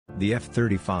The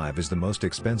F-35 is the most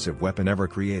expensive weapon ever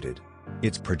created.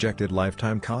 Its projected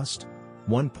lifetime cost?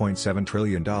 $1.7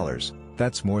 trillion,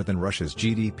 that's more than Russia's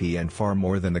GDP and far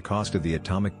more than the cost of the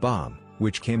atomic bomb,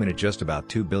 which came in at just about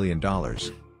 $2 billion.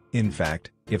 In fact,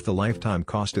 if the lifetime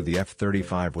cost of the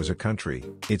F-35 was a country,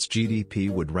 its GDP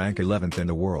would rank 11th in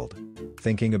the world.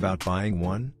 Thinking about buying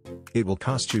one? It will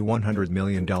cost you $100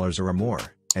 million or more,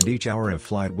 and each hour of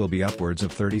flight will be upwards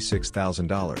of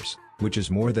 $36,000, which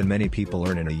is more than many people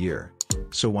earn in a year.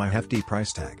 So why hefty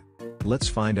price tag? Let's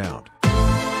find out.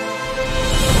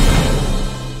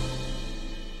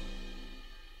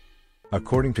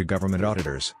 According to government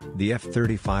auditors, the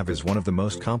F-35 is one of the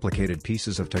most complicated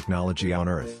pieces of technology on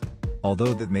Earth.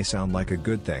 Although that may sound like a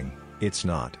good thing, it's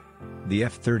not. The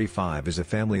F-35 is a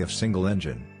family of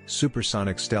single-engine,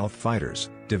 supersonic stealth fighters,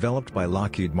 developed by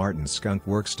Lockheed Martin's Skunk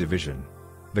Works division.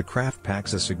 The craft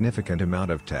packs a significant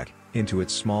amount of tech into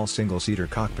its small single-seater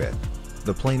cockpit.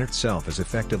 The plane itself is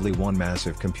effectively one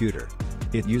massive computer.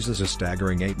 It uses a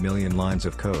staggering 8 million lines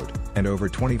of code, and over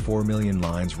 24 million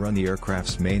lines run the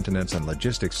aircraft's maintenance and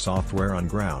logistics software on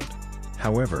ground.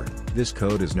 However, this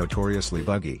code is notoriously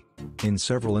buggy. In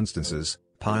several instances,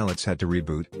 pilots had to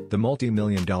reboot the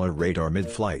multi-million-dollar radar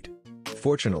mid-flight.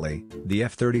 Fortunately, the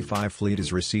F-35 fleet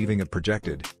is receiving a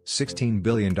projected $16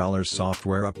 billion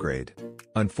software upgrade.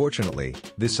 Unfortunately,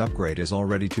 this upgrade is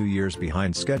already 2 years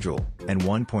behind schedule, and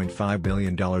 $1.5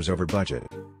 billion over budget.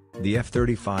 The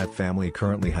F-35 family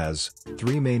currently has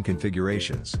 3 main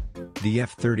configurations. The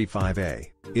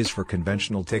F-35A is for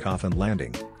conventional takeoff and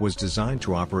landing, was designed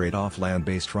to operate off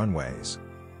land-based runways.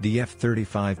 The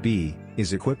F-35B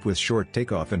is equipped with short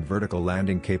takeoff and vertical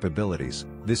landing capabilities.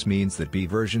 This means that B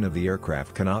version of the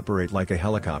aircraft can operate like a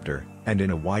helicopter, and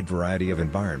in a wide variety of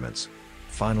environments.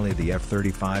 Finally, the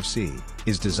F-35C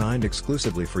is designed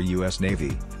exclusively for U.S.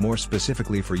 Navy, more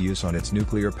specifically for use on its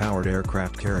nuclear-powered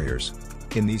aircraft carriers.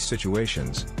 In these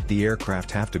situations, the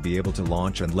aircraft have to be able to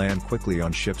launch and land quickly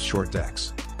on ships' short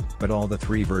decks. But all the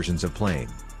 3 versions of plane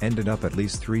ended up at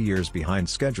least 3 years behind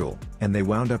schedule, and they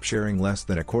wound up sharing less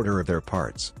than a quarter of their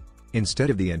parts. Instead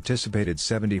of the anticipated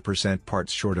 70%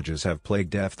 parts shortages have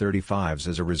plagued F-35s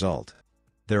as a result.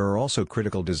 There are also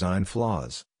critical design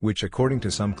flaws, which according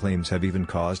to some claims have even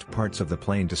caused parts of the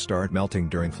plane to start melting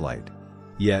during flight.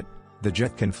 Yet, the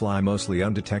jet can fly mostly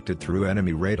undetected through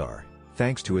enemy radar,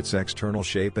 thanks to its external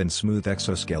shape and smooth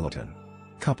exoskeleton.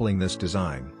 Coupling this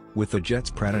design with the jet's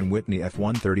Pratt & Whitney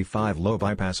F135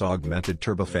 low-bypass augmented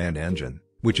turbofan engine,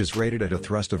 which is rated at a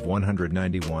thrust of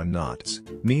 191 knots,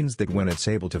 means that when it's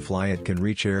able to fly it can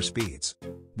reach air speeds.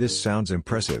 This sounds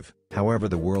impressive, however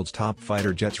the world's top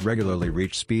fighter jets regularly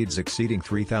reach speeds exceeding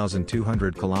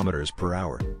 3,200 km per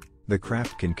hour. The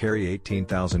craft can carry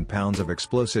 18,000 pounds of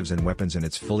explosives and weapons in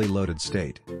its fully loaded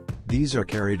state. These are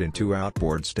carried in 2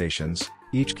 outboard stations,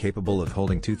 each capable of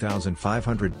holding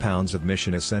 2,500 pounds of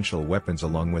mission-essential weapons,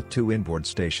 along with 2 inboard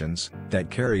stations that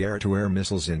carry air-to-air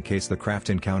missiles in case the craft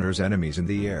encounters enemies in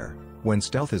the air. When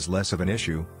stealth is less of an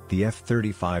issue, the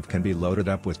F-35 can be loaded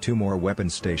up with 2 more weapon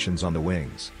stations on the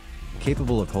wings,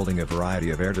 capable of holding a variety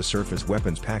of air-to-surface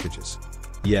weapons packages.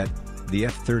 Yet, the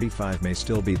F-35 may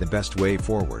still be the best way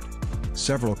forward.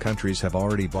 Several countries have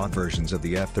already bought versions of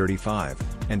the F-35,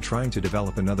 and trying to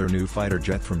develop another new fighter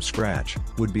jet from scratch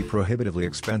would be prohibitively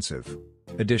expensive.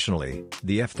 Additionally,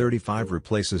 the F-35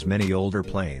 replaces many older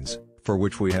planes, for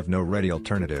which we have no ready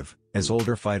alternative, as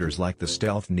older fighters lack the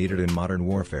stealth needed in modern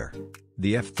warfare.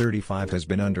 The F-35 has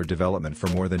been under development for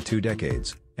more than 2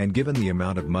 decades, and given the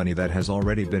amount of money that has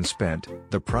already been spent,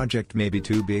 the project may be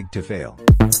too big to fail.